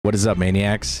What is up,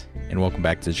 maniacs, and welcome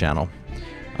back to the channel.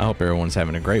 I hope everyone's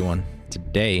having a great one.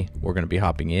 Today we're going to be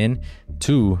hopping in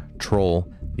to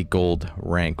troll the gold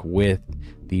rank with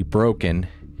the broken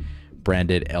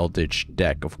branded Eldlich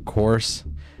deck. Of course,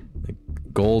 the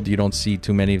gold, you don't see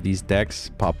too many of these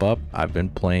decks pop up. I've been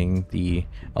playing the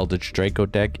Eldlich Draco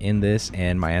deck in this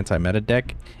and my anti-meta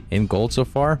deck in gold so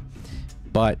far,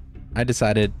 but I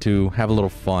decided to have a little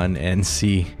fun and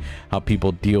see how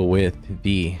people deal with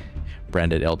the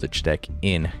branded Eldlich deck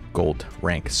in gold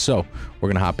rank. So we're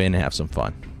gonna hop in and have some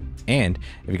fun. And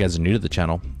if you guys are new to the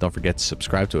channel, don't forget to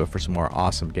subscribe to it for some more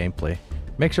awesome gameplay.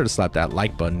 Make sure to slap that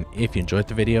like button if you enjoyed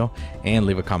the video and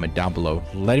leave a comment down below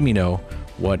letting me know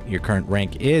what your current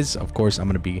rank is. Of course, I'm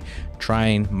gonna be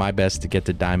trying my best to get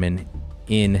to diamond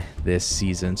in this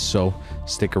season, so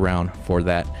stick around for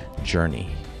that journey.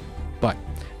 But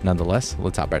nonetheless,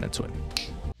 let's hop right into it.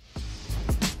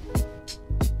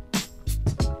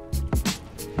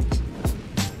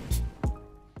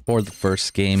 For the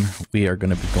first game, we are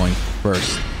going to be going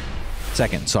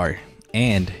second,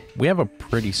 and we have a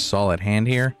pretty solid hand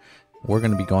here. We're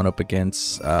going to be going up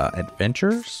against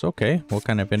adventures. Okay, what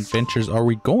kind of adventures are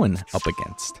we going up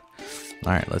against?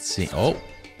 All right, let's see. Oh,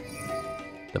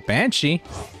 the Banshee.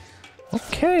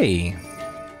 Okay,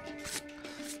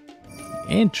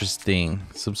 interesting.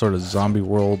 Some sort of zombie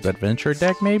world adventure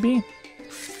deck, maybe.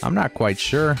 I'm not quite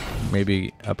sure.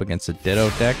 Maybe up against a Ditto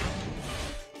deck.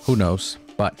 Who knows?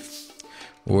 But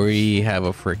we have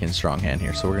a freaking strong hand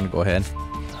here, so we're gonna go ahead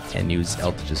and use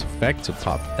Eldlich's effect to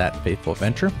pop that Faithful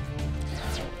Adventure.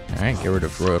 All right, get rid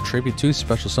of Royal Tribute 2,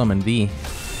 special summon the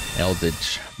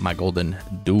Eldlich, my golden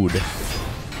dude.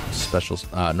 Special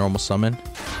normal summon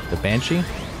the Banshee.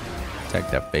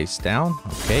 Attack that face down.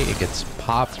 Okay, it gets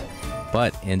popped,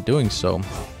 but in doing so,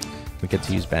 we get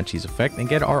to use Banshee's effect and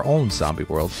get our own zombie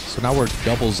world. So now we're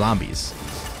double zombies.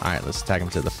 All right, let's attack him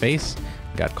to the face.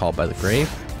 Got called by the grave,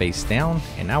 face down,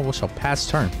 and now we shall pass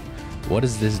turn. What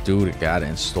does this dude got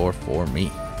in store for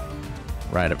me?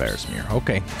 Right of Erismere.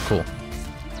 Okay, cool.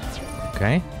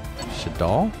 Okay,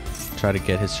 Shaddoll. Try to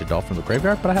get his Shaddoll from the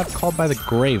graveyard, but I have called by the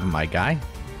grave, my guy.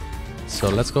 So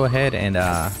let's go ahead and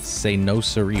say no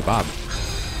siree, Bob.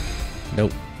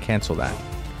 Nope, cancel that.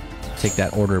 Take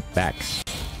that order back.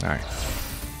 All right,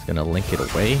 it's gonna link it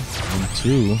away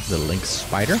into the link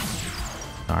spider.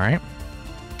 All right.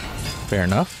 Fair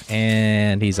enough,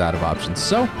 and he's out of options,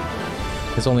 so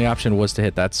his only option was to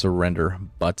hit that surrender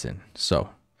button.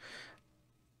 So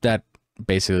that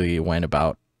basically went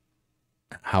about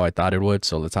how I thought it would.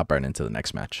 So let's hop right into the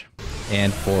next match.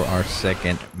 And for our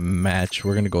second match,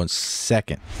 we're gonna go in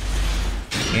second,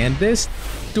 and this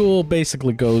duel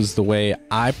basically goes the way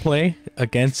I play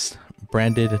against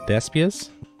branded despias.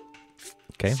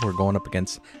 Okay, we're going up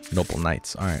against noble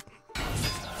knights. All right,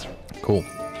 cool.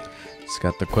 He's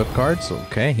got the equip cards.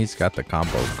 Okay, he's got the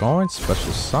combo going.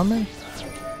 Special summon.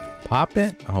 Pop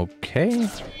it. Okay.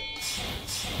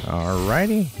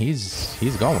 Alrighty.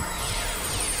 He's going.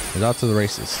 He's out to the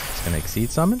races. He's gonna exceed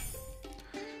summon.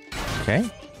 Okay,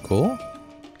 cool.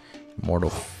 Mortal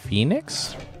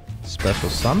Phoenix. Special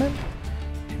summon.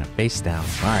 And a face down.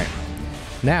 Alright.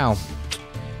 Now,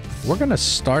 we're gonna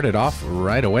start it off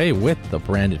right away with the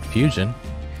branded fusion.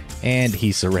 And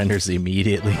he surrenders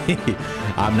immediately.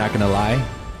 I'm not gonna lie,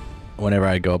 whenever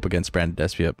I go up against branded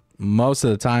despia, most of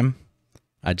the time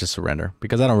I just surrender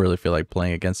because I don't really feel like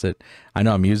playing against it. I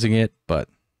know I'm using it, but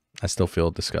I still feel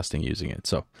disgusting using it.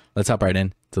 So let's hop right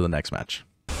in to the next match.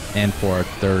 And for our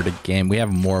third game, we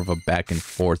have more of a back and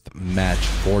forth match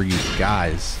for you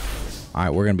guys. All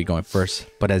right, we're gonna be going first,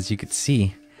 but as you can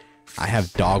see, I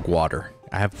have dog water.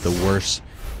 I have the worst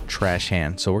trash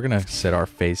hand, so we're gonna set our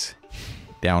face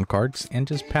down cards and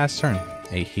just pass turn.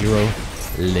 A hero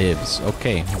lives.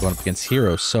 Okay, we're going up against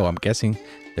heroes, so I'm guessing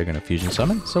they're gonna fusion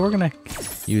summon, so we're gonna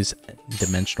use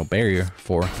dimensional barrier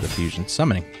for the fusion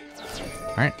summoning.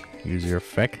 All right, use your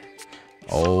effect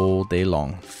all day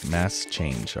long. Mass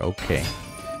change. Okay,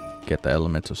 get the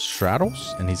elemental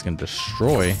straddles, and he's gonna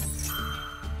destroy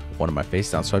one of my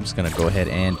face down, so I'm just gonna go ahead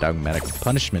and dogmatika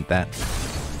punishment that,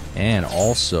 and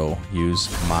also use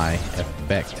my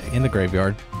effect in the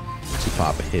graveyard to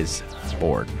pop his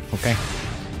board. Okay,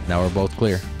 now we're both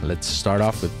clear. Let's start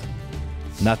off with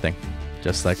nothing,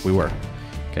 just like we were.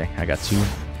 Okay, I got two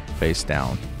face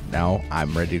down. Now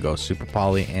I'm ready to go super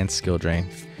poly and skill drain.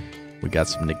 We got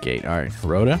some negate. All right,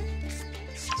 Rhoda,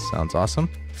 sounds awesome.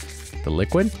 The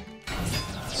liquid,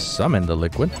 summon the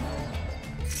liquid.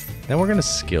 Then we're gonna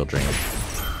skill drain.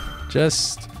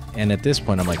 And at this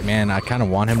point I'm like, man, I kind of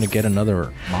want him to get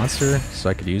another monster so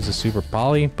I could use the super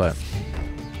poly, but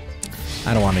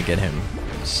I don't want to get him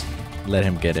let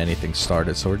him get anything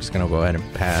started, so we're just gonna go ahead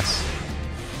and pass.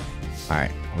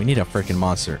 Alright, we need a freaking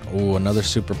monster. Oh, another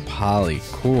super poly.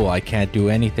 Cool, I can't do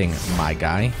anything, my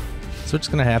guy. So we're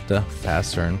just gonna have to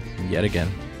pass turn yet again.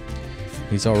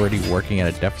 He's already working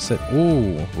at a deficit.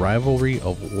 Ooh, rivalry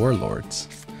of warlords.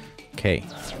 Okay,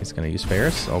 he's gonna use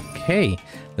Ferris. Okay,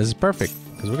 this is perfect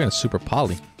because we're gonna super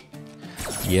poly.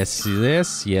 Yes,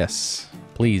 yes.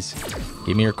 Please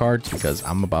give me your cards because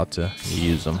I'm about to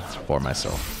use them for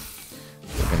myself.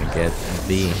 We're gonna get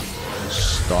the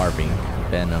starving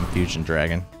venom fusion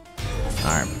dragon.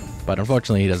 All right, but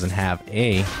unfortunately he doesn't have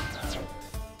a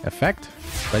effect.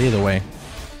 But either way,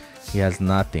 he has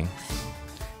nothing.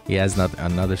 He has nothing.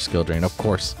 Another skill drain. Of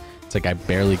course, it's like I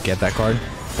barely get that card,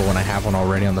 but when I have one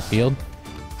already on the field,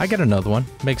 I get another one.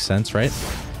 Makes sense, right?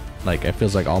 Like it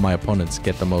feels like all my opponents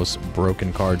get the most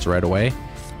broken cards right away,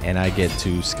 and I get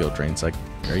 2 skill drains. Like,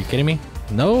 are you kidding me?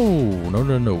 No.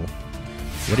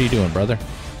 What are you doing, brother?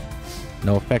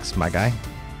 No effects, my guy.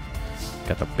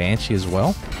 Got the Banshee as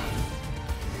well.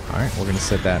 All right, we're gonna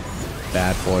set that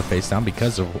bad boy face down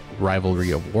because of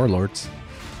rivalry of warlords,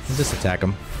 and just attack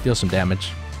him, deal some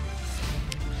damage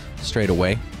straight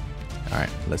away. All right,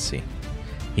 let's see.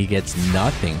 He gets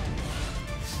nothing.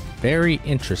 Very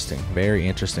interesting. Very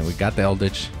interesting. We got the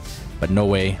Eldlich, but no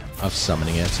way of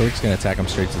summoning it. So we're just gonna attack him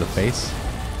straight to the face.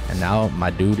 And now my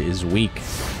dude is weak.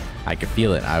 I can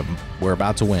feel it. We're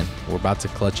about to win. We're about to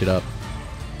clutch it up.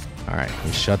 All right,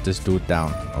 we shut this dude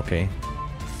down. Okay,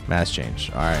 mass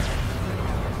change. All right.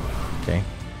 Okay,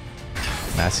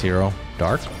 mass hero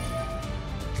dark.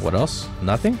 What else?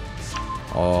 Nothing.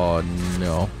 Oh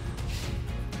no.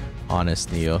 Honest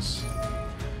Neos.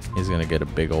 He's gonna get a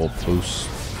big old boost.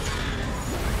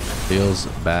 Feels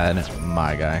bad,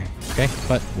 my guy. Okay,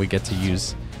 but we get to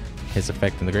use his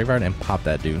effect in the graveyard and pop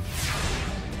that dude.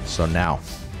 So now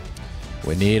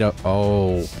we need a...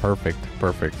 Oh, perfect.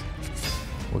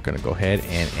 We're gonna go ahead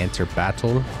and enter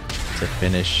battle to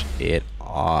finish it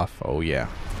off. Oh yeah,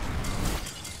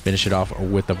 finish it off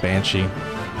with the Banshee.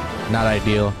 Not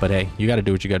ideal, but hey, you gotta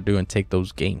do what you gotta do and take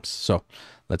those games. So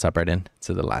let's hop right in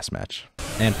to the last match.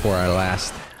 And for our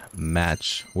last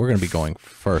match, we're gonna be going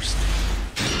first.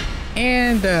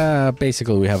 And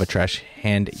basically we have a trash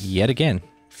hand yet again.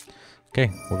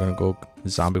 Okay, we're gonna go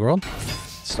zombie world.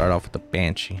 Start off with the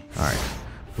Banshee. All right,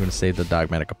 we're gonna save the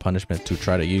dogmatika punishment to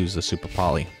try to use the super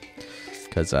poly,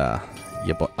 because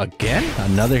yeah, but again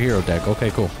another hero deck. Okay,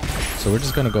 cool. So we're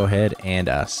just gonna go ahead and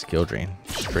skill drain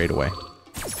straight away.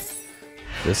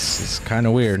 This is kind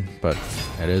of weird, but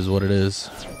it is what it is.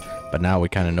 But now we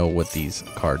kind of know what these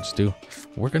cards do.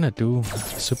 We're gonna do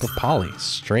super poly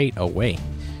straight away.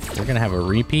 We're gonna have a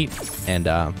repeat and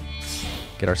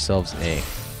get ourselves a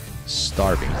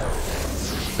starving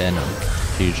venom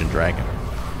fusion dragon.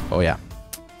 Oh yeah.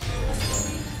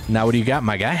 Now what do you got,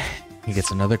 my guy? He gets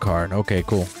another card. Okay,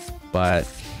 cool. But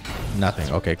nothing.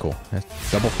 Okay, cool.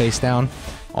 Double face down.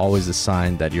 Always a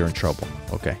sign that you're in trouble.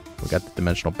 Okay, we got the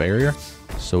dimensional barrier,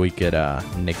 so we could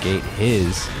negate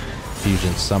his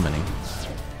fusion summoning.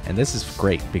 And this is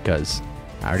great because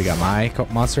I already got my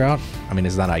monster out. I mean,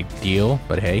 it's not ideal,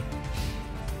 but hey,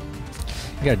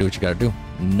 you gotta do what you gotta do.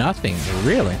 Nothing,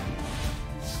 really.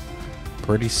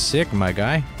 Pretty sick, my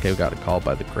guy. Okay, we got a call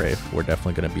by the grave. We're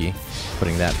definitely gonna be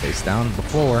putting that face down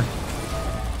before,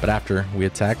 but after we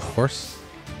attack, of course.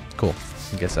 Cool.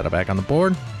 Get set up back on the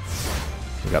board.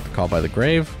 We got the call by the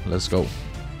grave. Let's go.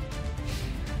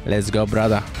 Let's go,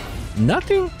 brother.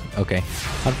 Nothing? Okay.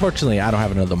 Unfortunately, I don't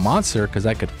have another monster because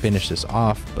I could finish this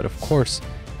off. But of course,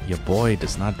 your boy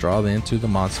does not draw into the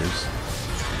monsters.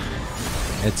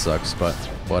 It sucks, but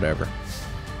whatever.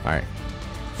 All right.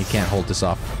 He can't hold this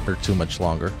off for too much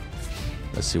longer.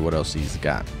 Let's see what else he's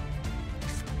got.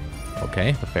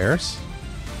 Okay, the Ferris.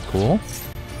 Cool.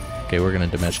 Okay, we're going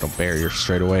to dimensional barrier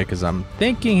straight away because I'm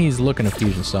thinking he's looking to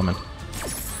fusion summon.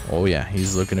 Oh yeah,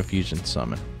 he's looking to fusion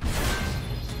summon.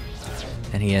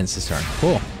 And he ends his turn.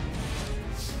 Cool.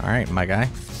 Alright, my guy.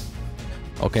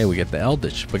 Okay, we get the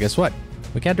Eldlich, but guess what?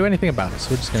 We can't do anything about it,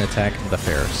 so we're just going to attack the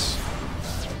Ferris.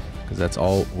 Because that's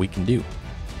all we can do.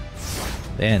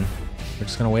 Then, we're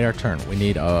just going to wait our turn. We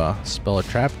need a spell a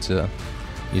trap to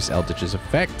use Eldlich's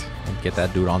effect and get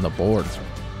that dude on the board.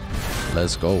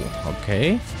 Let's go.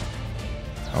 Okay.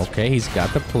 Okay, he's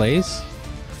got the plays.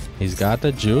 He's got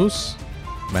the juice.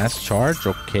 Mass charge,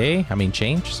 okay. I mean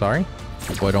change, sorry.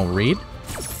 Your boy don't read.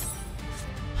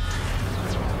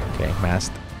 Okay,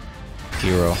 masked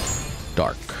hero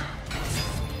dark.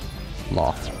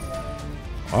 Law.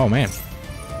 Oh man.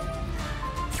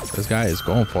 This guy is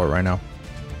going for it right now.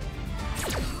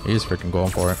 He is freaking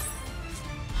going for it.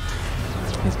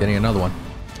 He's getting another one.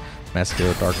 Masked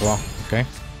hero dark law, okay.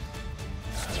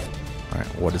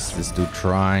 What is this dude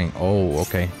trying? Oh,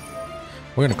 okay.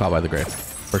 We're gonna call by the grave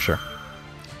for sure.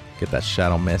 Get that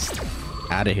shadow mist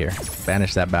out of here.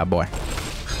 Banish that bad boy.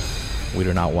 We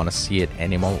do not want to see it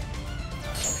anymore.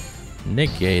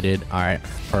 Negated. All right,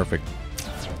 perfect.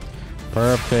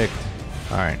 Perfect.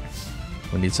 All right,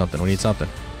 we need something. We need something.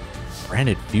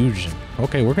 Branded fusion.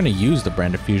 Okay, we're gonna use the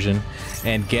branded fusion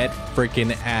and get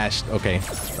freaking ashed. Okay,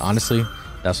 honestly,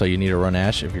 that's why you need to run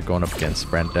ash if you're going up against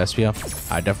branded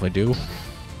despia. I definitely do.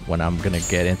 When I'm gonna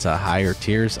get into higher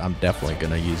tiers, I'm definitely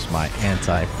gonna use my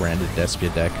anti-branded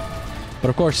despia deck. But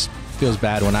of course, feels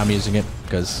bad when I'm using it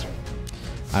because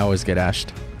I always get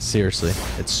ashed. Seriously,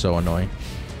 it's so annoying.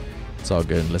 It's all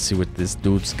good. Let's see what this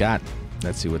dude's got.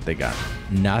 Let's see what they got.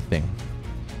 Nothing.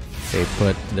 They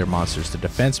put their monsters to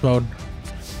defense mode.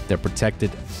 They're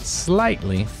protected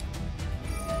slightly.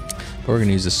 But we're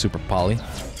gonna use a super poly.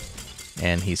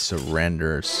 And he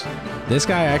surrenders. This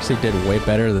guy actually did way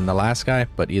better than the last guy,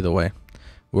 but either way,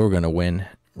 we're gonna win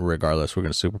regardless. We're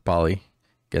gonna super poly,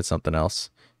 get something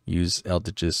else, use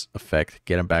Eldlich's effect,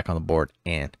 get him back on the board,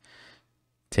 and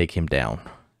take him down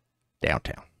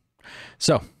downtown.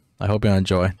 So I hope you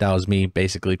enjoy. That was me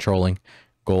basically trolling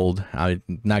gold. I'm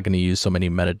not going to use so many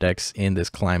meta decks in this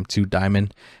climb to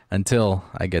diamond until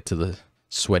I get to the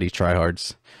sweaty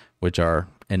tryhards, which are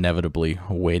inevitably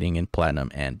waiting in platinum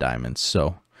and diamonds.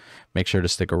 So make sure to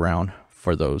stick around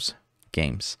for those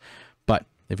games. But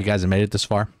if you guys have made it this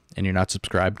far and you're not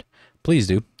subscribed, please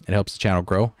do. It helps the channel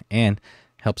grow and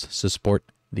helps to support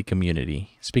the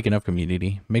community. Speaking of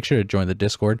community, make sure to join the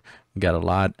Discord. We got a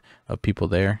lot of people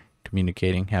there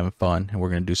communicating, having fun, and we're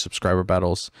going to do subscriber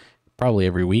battles probably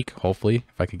every week, hopefully,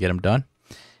 if I could get them done.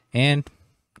 And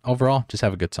overall, just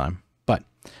have a good time. But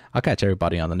I'll catch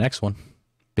everybody on the next one.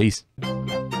 Peace.